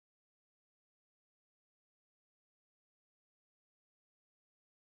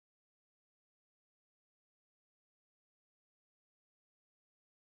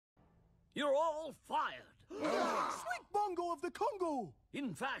You're all fired. Sweet Bongo of the Congo!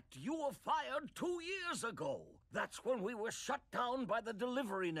 In fact, you were fired 2 years ago. That's when we were shut down by the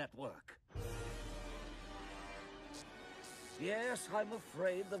delivery network. Yes, I'm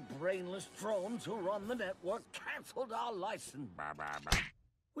afraid the brainless drones who run the network canceled our license.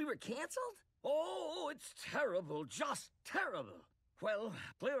 We were canceled? Oh, it's terrible, just terrible. Well,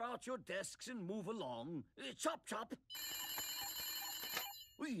 clear out your desks and move along. Chop, chop.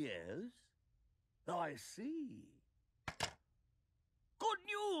 Yes, I see. Good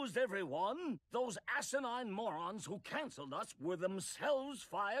news, everyone! Those asinine morons who canceled us were themselves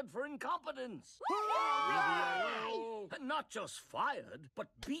fired for incompetence. And not just fired, but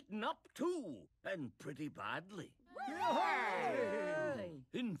beaten up too, and pretty badly.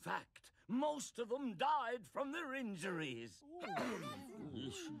 In fact, most of them died from their injuries.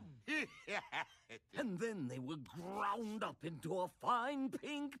 And then they were ground up into a fine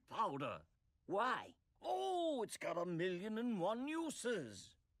pink powder. Why? Oh, it's got 1,000,001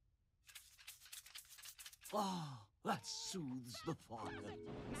 uses. Ah, that soothes the fire.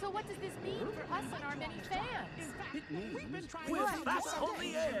 So what does this mean for us and our many fans? It means we're back on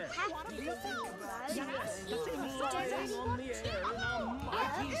the air. Yes, flying on the air in a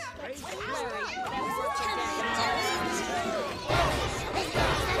mighty space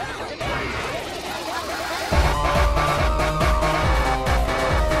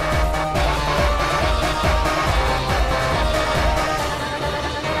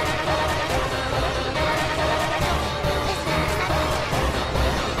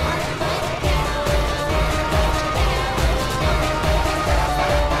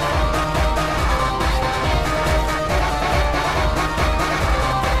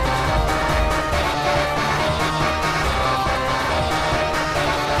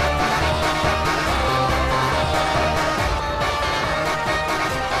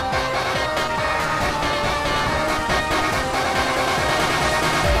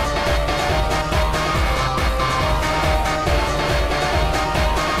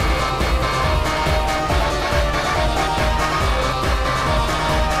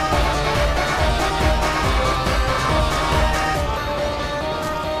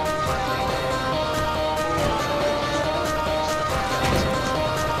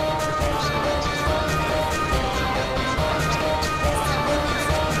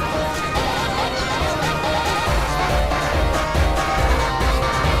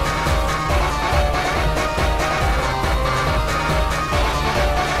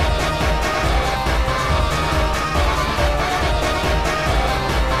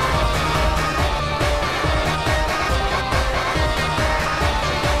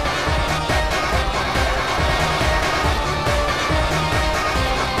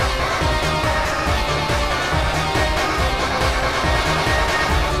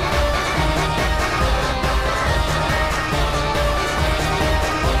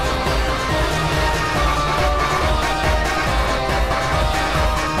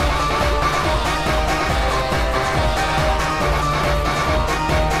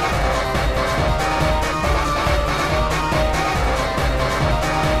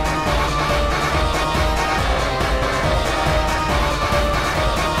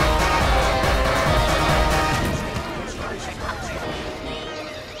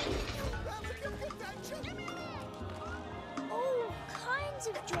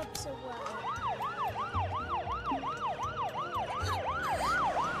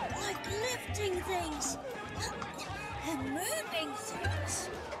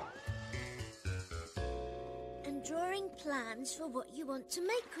drawing plans for what you want to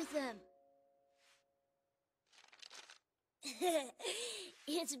make with them.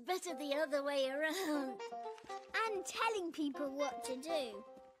 It's better the other way around. And telling people what to do.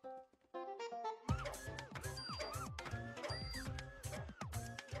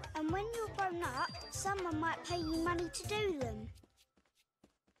 And when you're grown up, someone might pay you money to do them.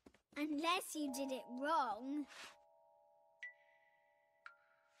 Unless you did it wrong.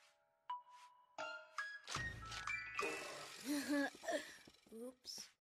 Oops.